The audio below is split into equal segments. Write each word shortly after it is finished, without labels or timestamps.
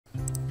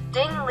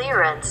Ding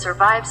Liren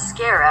survives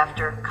scare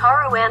after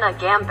Caruana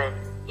Gambit.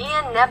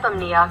 Ian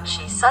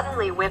Nepomniachtchi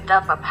suddenly whipped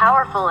up a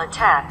powerful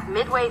attack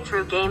midway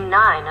through Game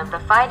 9 of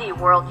the FIDE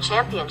World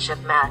Championship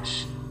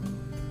match.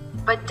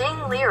 But Ding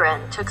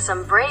Liren took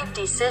some brave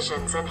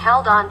decisions and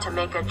held on to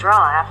make a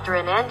draw after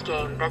an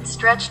endgame that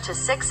stretched to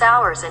 6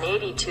 hours and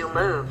 82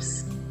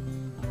 moves.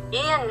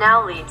 Ian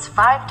now leads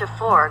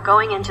 5-4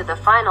 going into the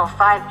final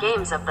 5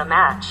 games of the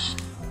match.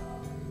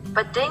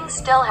 But Ding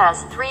still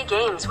has 3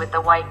 games with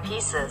the white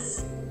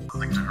pieces.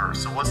 To her.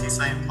 So what's he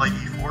saying? Play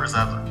e4? Is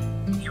that?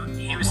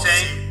 He was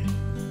saying.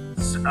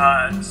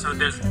 So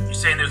you're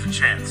saying there's a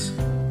chance.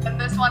 And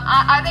this one,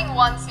 I think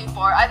 1c4.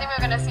 I think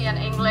we're gonna see an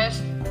English,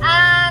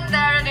 and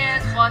there it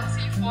is,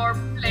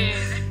 1c4 played.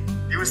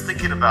 He was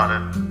thinking about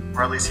it,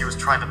 or at least he was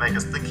trying to make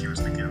us think he was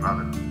thinking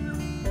about it.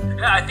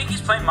 Yeah, I think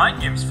he's playing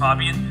mind games,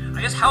 Fabian.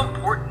 I guess how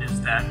important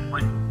is that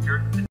when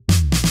you're.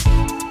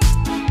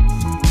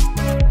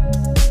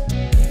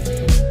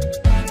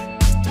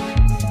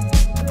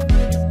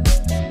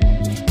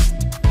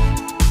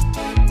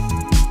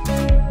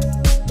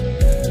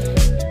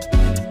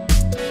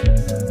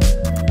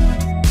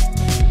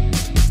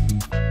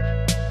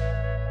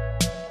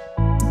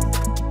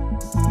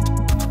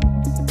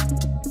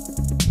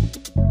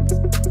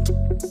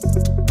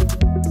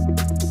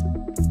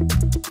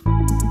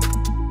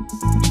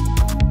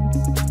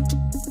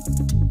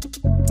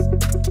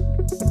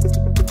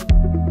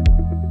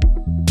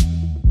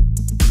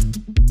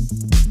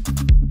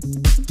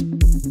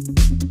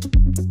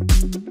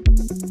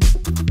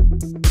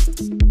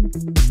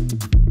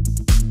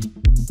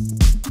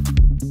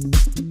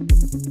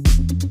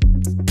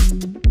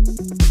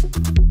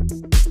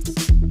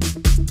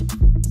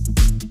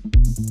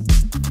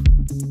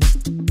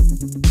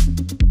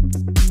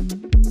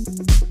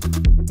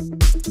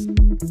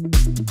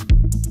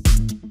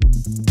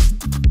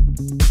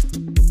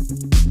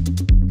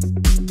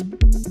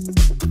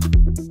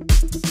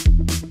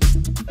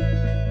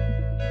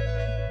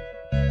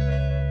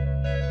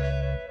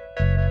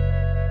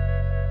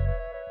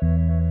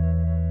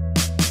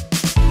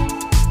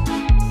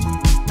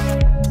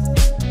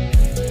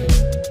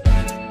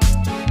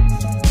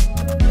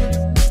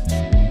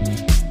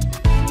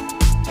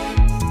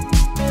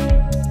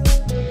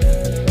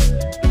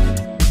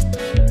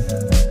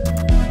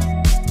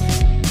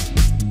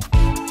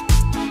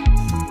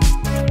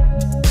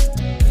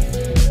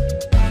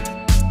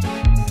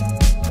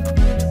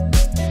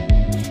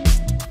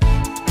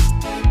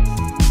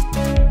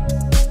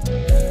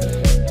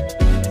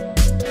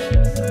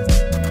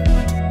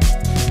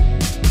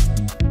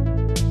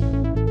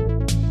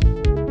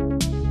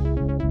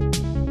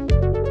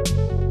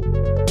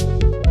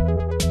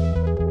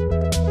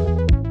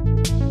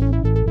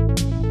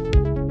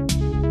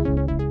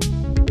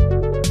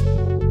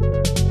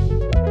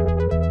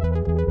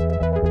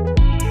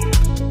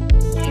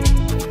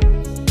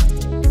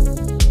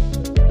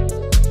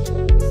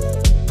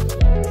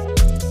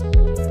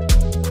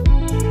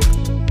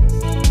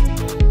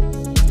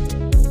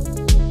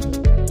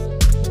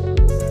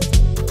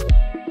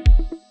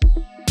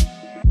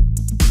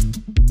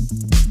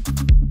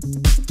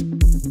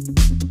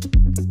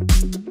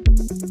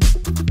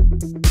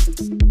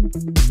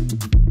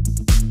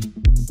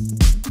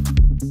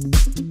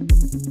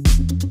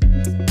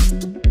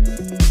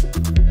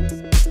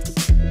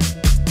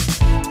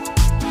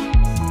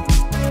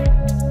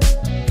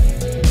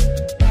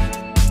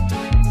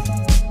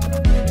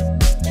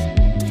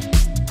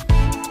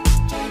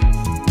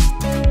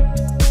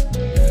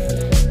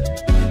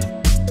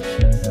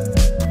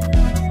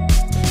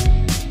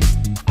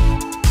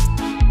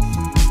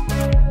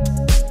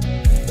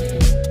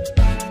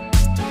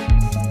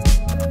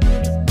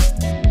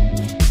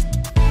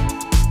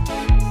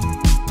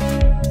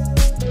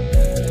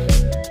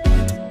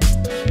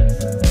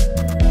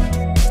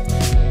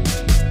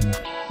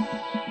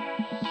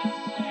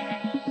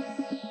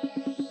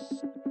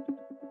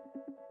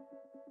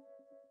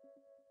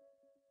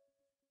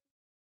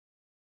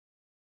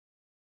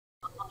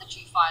 On the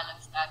g file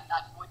instead,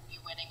 that would be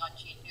winning on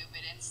g2,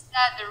 but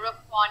instead the rook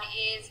pawn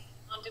is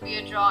going to be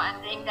a draw,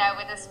 and Ding there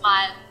with a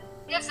smile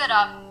gives it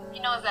up. He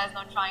knows there's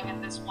no trying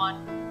in this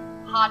one.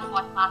 Hard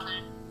fought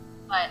battle,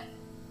 but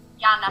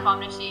Ian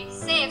Nepomniachtchi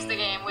saves the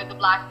game with the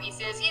black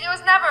pieces. He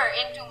was never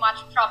in too much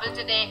trouble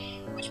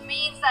today, which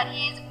means that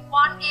he is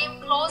 1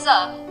 game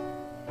closer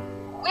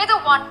with a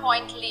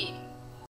 1-point lead.